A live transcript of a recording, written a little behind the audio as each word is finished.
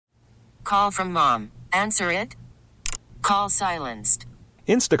Call from mom. Answer it. Call silenced.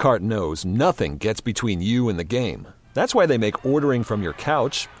 Instacart knows nothing gets between you and the game. That's why they make ordering from your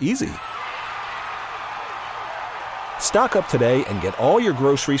couch easy. Stock up today and get all your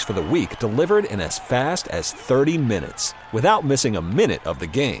groceries for the week delivered in as fast as 30 minutes without missing a minute of the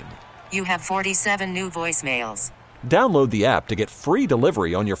game. You have 47 new voicemails. Download the app to get free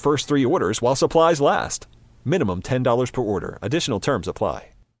delivery on your first 3 orders while supplies last. Minimum $10 per order. Additional terms apply.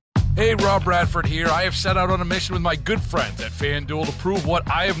 Hey, Rob Bradford here. I have set out on a mission with my good friends at FanDuel to prove what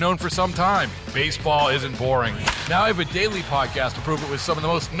I have known for some time. Baseball isn't boring. Now I have a daily podcast to prove it with some of the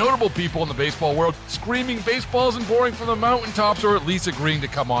most notable people in the baseball world, screaming baseball isn't boring from the mountaintops, or at least agreeing to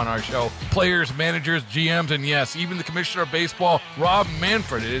come on our show. Players, managers, GMs, and yes, even the commissioner of baseball, Rob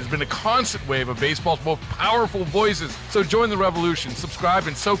Manfred. It has been a constant wave of baseball's most powerful voices. So join the revolution. Subscribe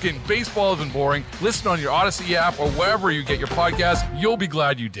and soak in Baseball Isn't Boring. Listen on your Odyssey app or wherever you get your podcasts. You'll be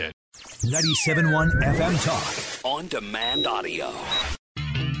glad you did. 97.1 FM Talk. On demand audio.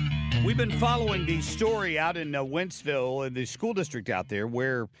 We've been following the story out in Wentzville, in the school district out there,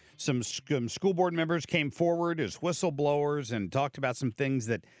 where some school board members came forward as whistleblowers and talked about some things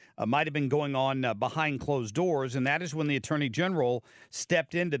that might have been going on behind closed doors. And that is when the Attorney General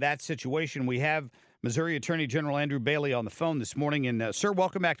stepped into that situation. We have Missouri Attorney General Andrew Bailey on the phone this morning. And, sir,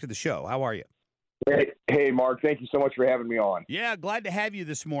 welcome back to the show. How are you? Hey, Mark, thank you so much for having me on. Yeah, glad to have you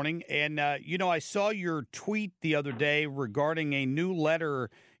this morning. And, I saw your tweet the other day regarding a new letter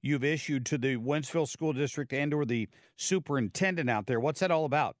you've issued to the Wentzville School District and or the superintendent out there. What's that all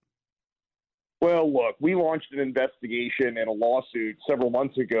about? Well, look, we launched an investigation and a lawsuit several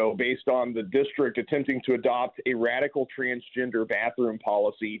months ago based on the district attempting to adopt a radical transgender bathroom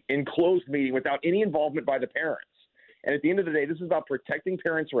policy in closed meeting without any involvement by the parents. And at the end of the day, this is about protecting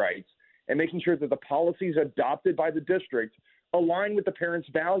parents' rights and making sure that the policies adopted by the district align with the parents'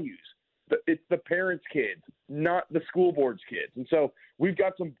 values. It's the parents' kids, not the school board's kids. And so we've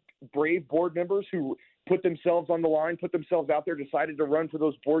got some brave board members who put themselves on the line, put themselves out there, decided to run for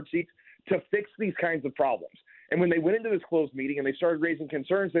those board seats to fix these kinds of problems. And when they went into this closed meeting and they started raising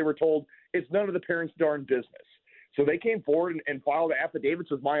concerns, they were told it's none of the parents' darn business. So they came forward and filed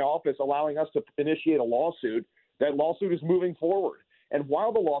affidavits with my office allowing us to initiate a lawsuit. That lawsuit is moving forward. And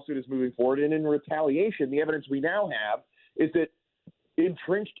while the lawsuit is moving forward, and in retaliation, the evidence we now have is that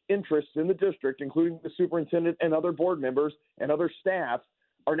entrenched interests in the district, including the superintendent and other board members and other staff,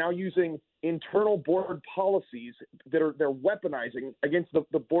 are now using internal board policies that they're weaponizing against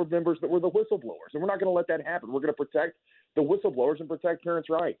the board members that were the whistleblowers. And we're not going to let that happen. We're going to protect the whistleblowers and protect parents'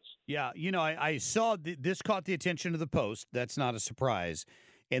 rights. Yeah, I saw this caught the attention of the Post. That's not a surprise.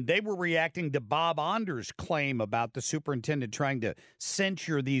 And they were reacting to Bob Onder's claim about the superintendent trying to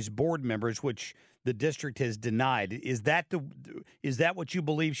censure these board members, which the district has denied. Is that what you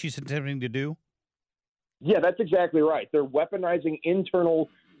believe she's attempting to do? Yeah, that's exactly right. They're weaponizing internal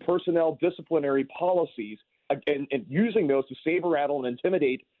personnel disciplinary policies and using those to saber rattle and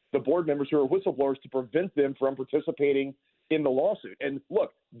intimidate the board members who are whistleblowers to prevent them from participating in the lawsuit. And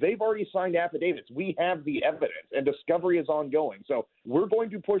look, they've already signed affidavits. We have the evidence, and discovery is ongoing. So we're going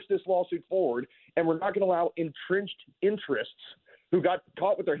to push this lawsuit forward, and we're not going to allow entrenched interests who got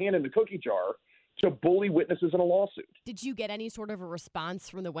caught with their hand in the cookie jar to bully witnesses in a lawsuit. Did you get any sort of a response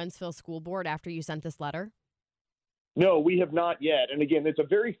from the Wentzville School Board after you sent this letter? No, we have not yet. And again, it's a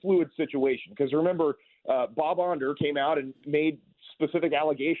very fluid situation because remember, Bob Onder came out and made specific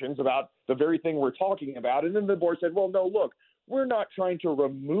allegations about the very thing we're talking about. And then the board said, well, no, look, we're not trying to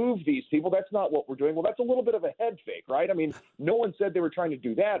remove these people. That's not what we're doing. Well, that's a little bit of a head fake, right? I mean, no one said they were trying to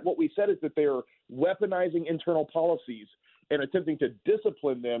do that. What we said is that they're weaponizing internal policies and attempting to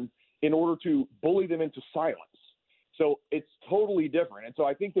discipline them in order to bully them into silence. So it's totally different. And so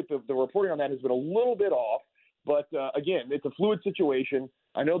I think that the reporting on that has been a little bit off. But again, it's a fluid situation.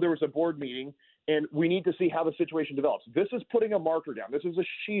 I know there was a board meeting, and we need to see how the situation develops. This is putting a marker down. This is a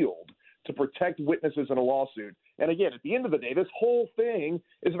shield to protect witnesses in a lawsuit. And again, at the end of the day, this whole thing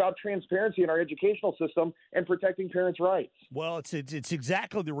is about transparency in our educational system and protecting parents' rights. Well, it's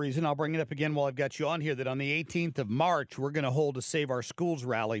exactly the reason, I'll bring it up again while I've got you on here, that on the 18th of March, we're going to hold a Save Our Schools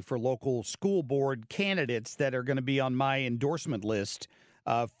rally for local school board candidates that are going to be on my endorsement list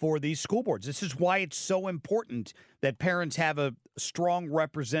for these school boards. This is why it's so important that parents have a strong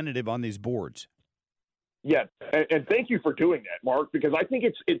representative on these boards. Yeah, and thank you for doing that, Mark, because I think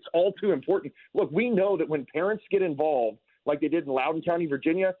it's all too important. Look, we know that when parents get involved, like they did in Loudoun County,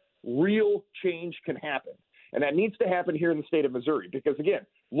 Virginia, real change can happen. And that needs to happen here in the state of Missouri because, again,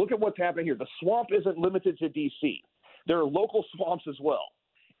 look at what's happening here. The swamp isn't limited to D.C. There are local swamps as well.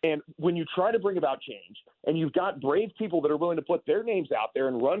 And when you try to bring about change and you've got brave people that are willing to put their names out there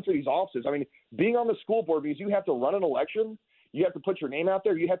and run for these offices, I mean, being on the school board means you have to run an election. You have to put your name out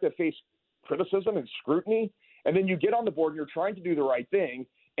there. You have to face criticism and scrutiny. And then you get on the board and you're trying to do the right thing.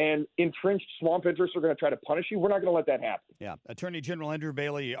 And entrenched swamp interests are going to try to punish you. We're not going to let that happen. Yeah. Attorney General Andrew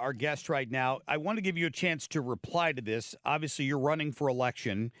Bailey, our guest right now. I want to give you a chance to reply to this. Obviously, you're running for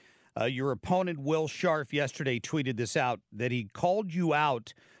election. Your opponent, Will Scharf, yesterday tweeted this out, that he called you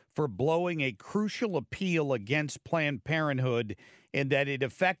out for blowing a crucial appeal against Planned Parenthood and that it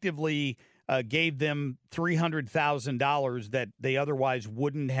effectively gave them $300,000 that they otherwise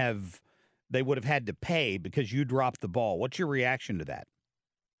would have had to pay because you dropped the ball. What's your reaction to that?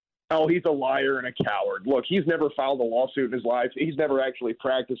 Oh, he's a liar and a coward. Look, he's never filed a lawsuit in his life. He's never actually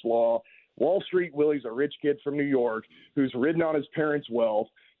practiced law. Wall Street Willie's a rich kid from New York who's ridden on his parents' wealth.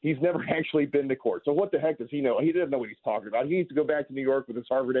 He's never actually been to court. So what the heck does he know? He doesn't know what he's talking about. He needs to go back to New York with his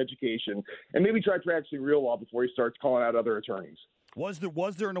Harvard education and maybe try practicing real law before he starts calling out other attorneys. Was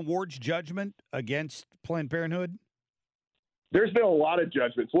there an awards judgment against Planned Parenthood? There's been a lot of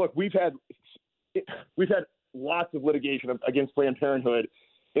judgments. Look, we've had lots of litigation against Planned Parenthood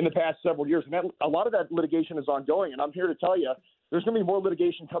in the past several years, and a lot of that litigation is ongoing. And I'm here to tell you, there's going to be more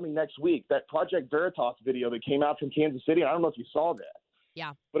litigation coming next week. That Project Veritas video that came out from Kansas City, and I don't know if you saw that.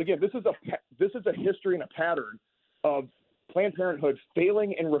 Yeah. But again, this is a history and a pattern of Planned Parenthood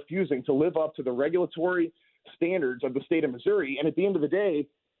failing and refusing to live up to the regulatory standards of the state of Missouri. And at the end of the day,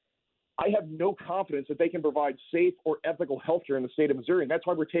 I have no confidence that they can provide safe or ethical health care in the state of Missouri. And that's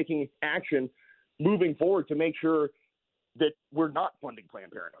why we're taking action moving forward to make sure that we're not funding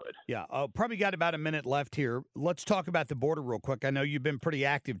Planned Parenthood. Yeah, probably got about a minute left here. Let's talk about the border real quick. I know you've been pretty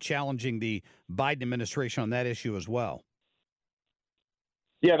active challenging the Biden administration on that issue as well.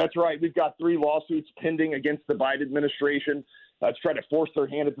 Yeah, that's right. We've got 3 lawsuits pending against the Biden administration to try to force their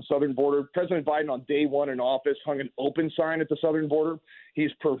hand at the southern border. President Biden on day 1 in office hung an open sign at the southern border.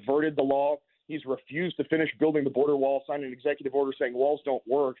 He's perverted the law. He's refused to finish building the border wall, signed an executive order saying walls don't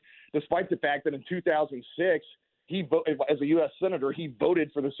work, despite the fact that in 2006, as a U.S. Senator, he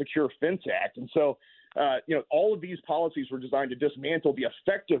voted for the Secure Fence Act. And so, all of these policies were designed to dismantle the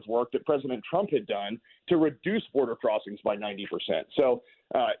effective work that President Trump had done to reduce border crossings by 90%. So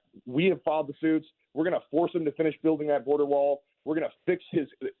we have filed the suits. We're going to force him to finish building that border wall. We're going to fix his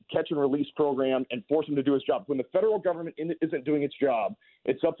catch and release program and force him to do his job. When the federal government isn't doing its job,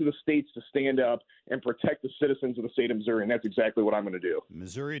 it's up to the states to stand up and protect the citizens of the state of Missouri, and that's exactly what I'm going to do.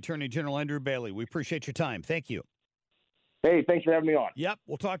 Missouri Attorney General Andrew Bailey, we appreciate your time. Thank you. Hey, thanks for having me on. Yep,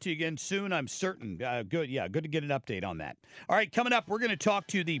 we'll talk to you again soon, I'm certain. Good to get an update on that. All right, coming up, we're going to talk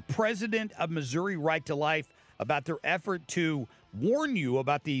to the president of Missouri Right to Life about their effort to warn you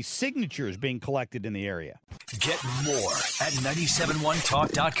about the signatures being collected in the area. Get more at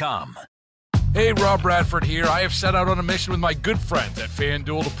 971talk.com. Hey, Rob Bradford here. I have set out on a mission with my good friends at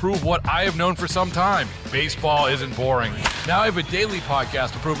FanDuel to prove what I have known for some time. Baseball isn't boring. Now I have a daily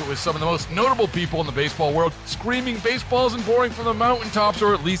podcast to prove it with some of the most notable people in the baseball world, screaming baseball isn't boring from the mountaintops,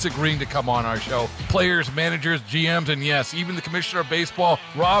 or at least agreeing to come on our show. Players, managers, GMs, and yes, even the commissioner of baseball,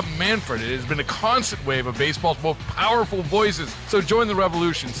 Rob Manfred. It has been a constant wave of baseball's most powerful voices. So join the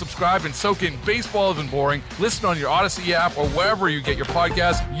revolution. Subscribe and soak in Baseball Isn't Boring. Listen on your Odyssey app or wherever you get your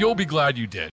podcasts. You'll be glad you did.